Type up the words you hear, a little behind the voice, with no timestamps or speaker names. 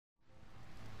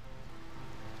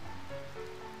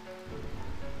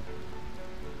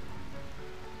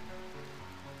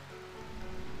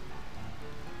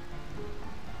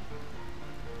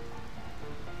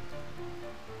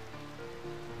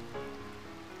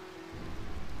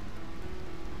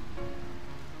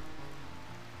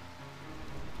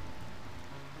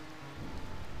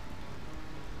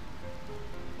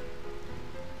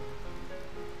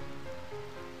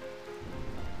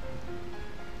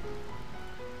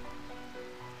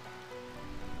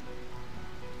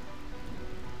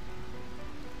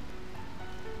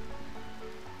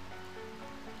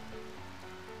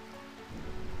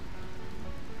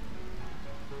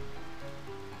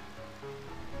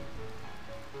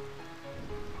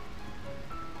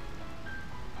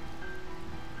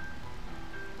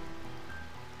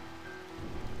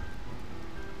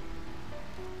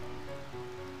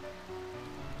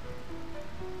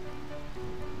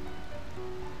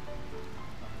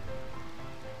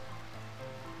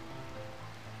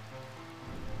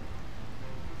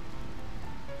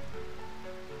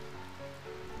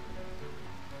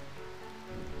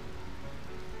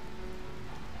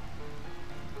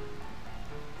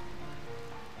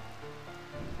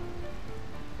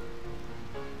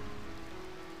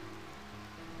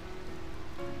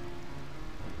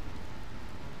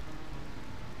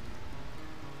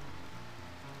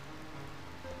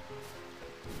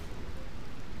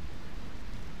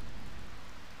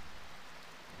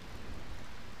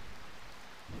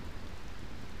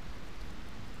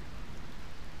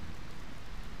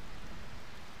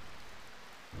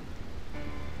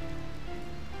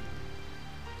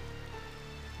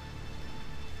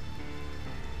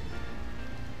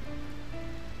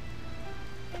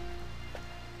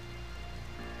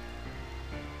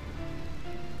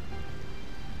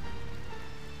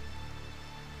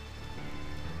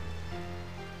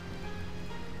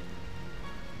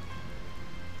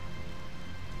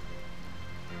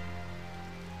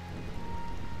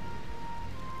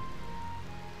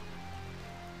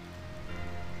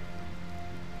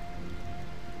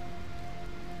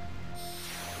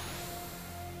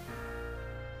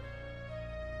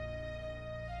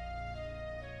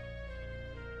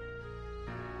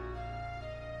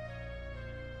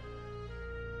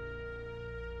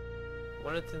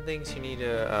One of the things you need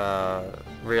to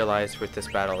realize with this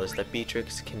battle is that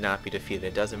Beatrix cannot be defeated.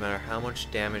 It doesn't matter how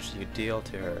much damage you deal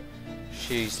to her,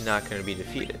 she's not going to be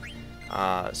defeated.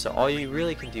 So all you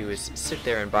really can do is sit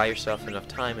there and buy yourself enough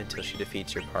time until she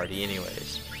defeats your party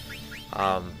anyways.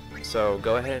 So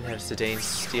go ahead and have Zidane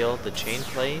steal the chain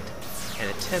plate and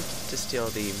attempt to steal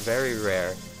the very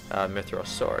rare mithril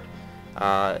sword.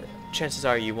 Chances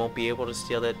are you won't be able to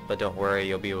steal it, but don't worry,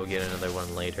 you'll be able to get another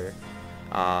one later.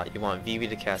 You want Vivi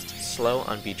to cast slow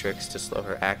on Beatrix to slow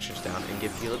her actions down and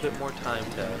give you a little bit more time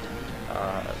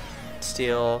to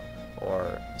steal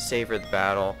or savor the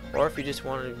battle, or if you just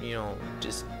want to,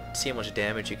 just see how much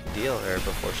damage you can deal her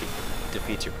before she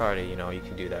defeats your party, you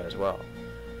can do that as well.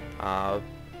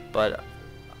 But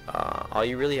all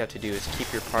you really have to do is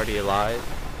keep your party alive,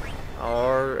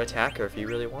 or attack her if you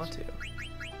really want to.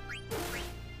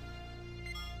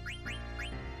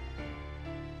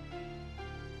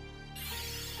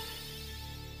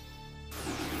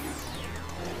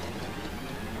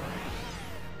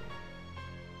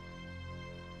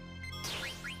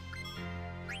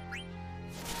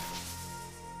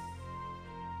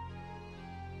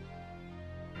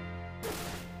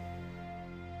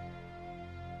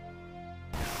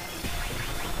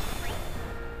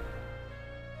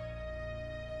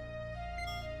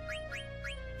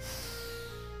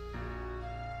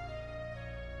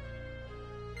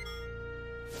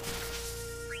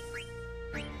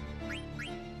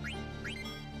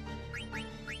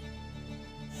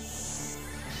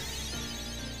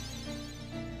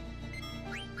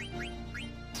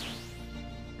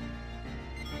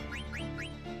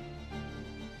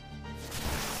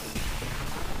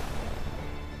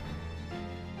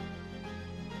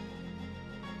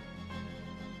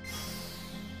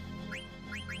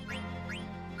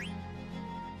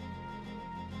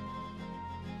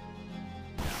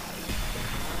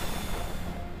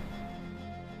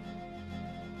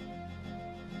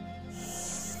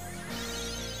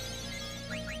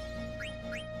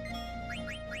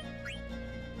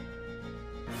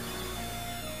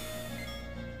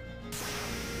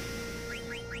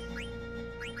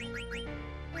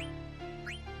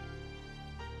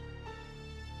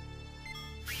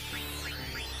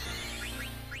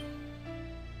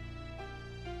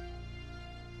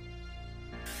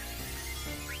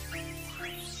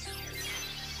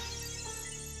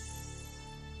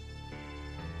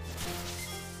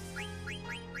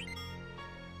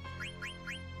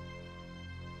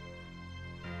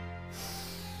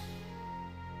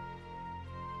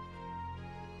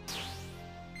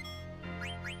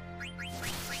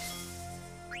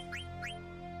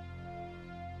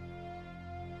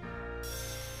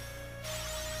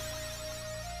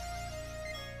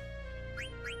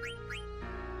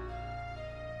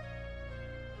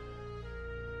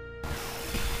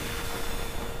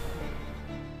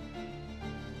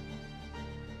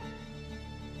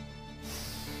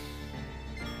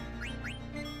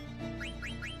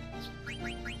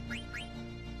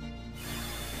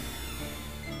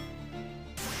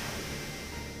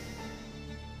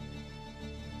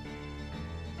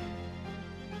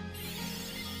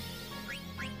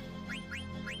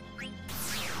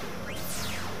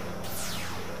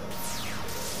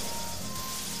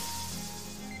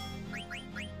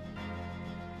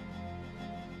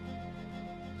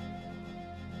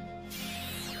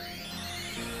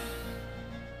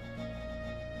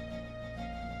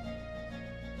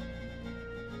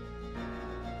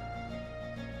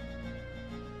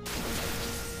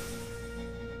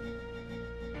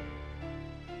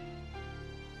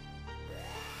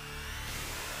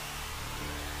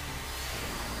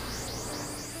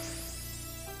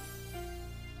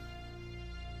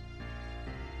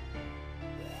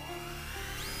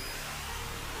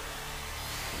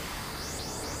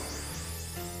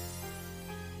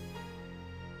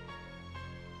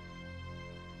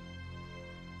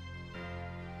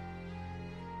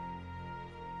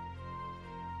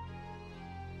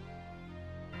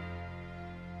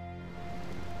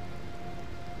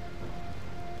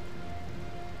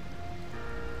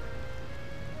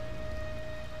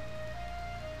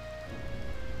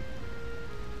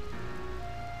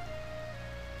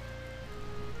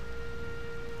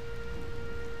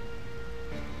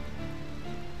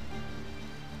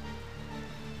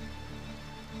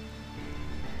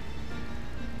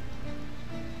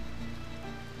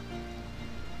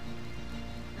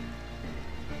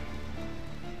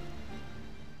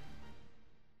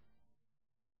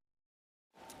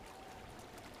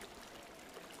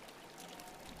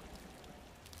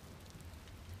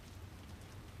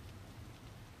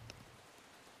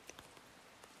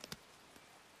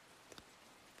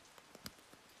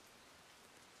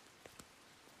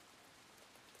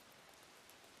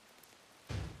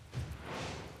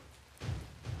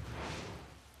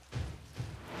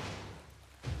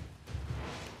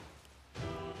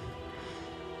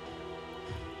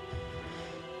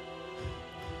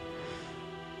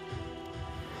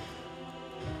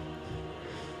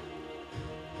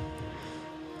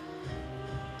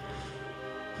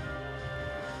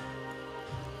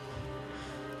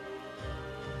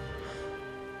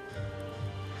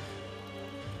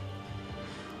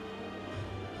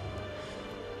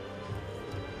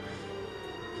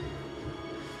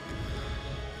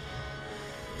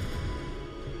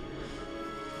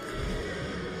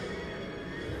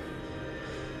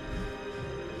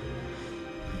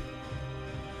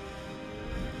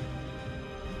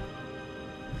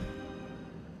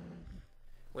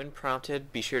 When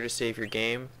prompted, be sure to save your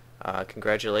game.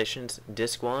 Congratulations,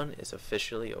 Disc 1 is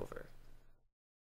officially over.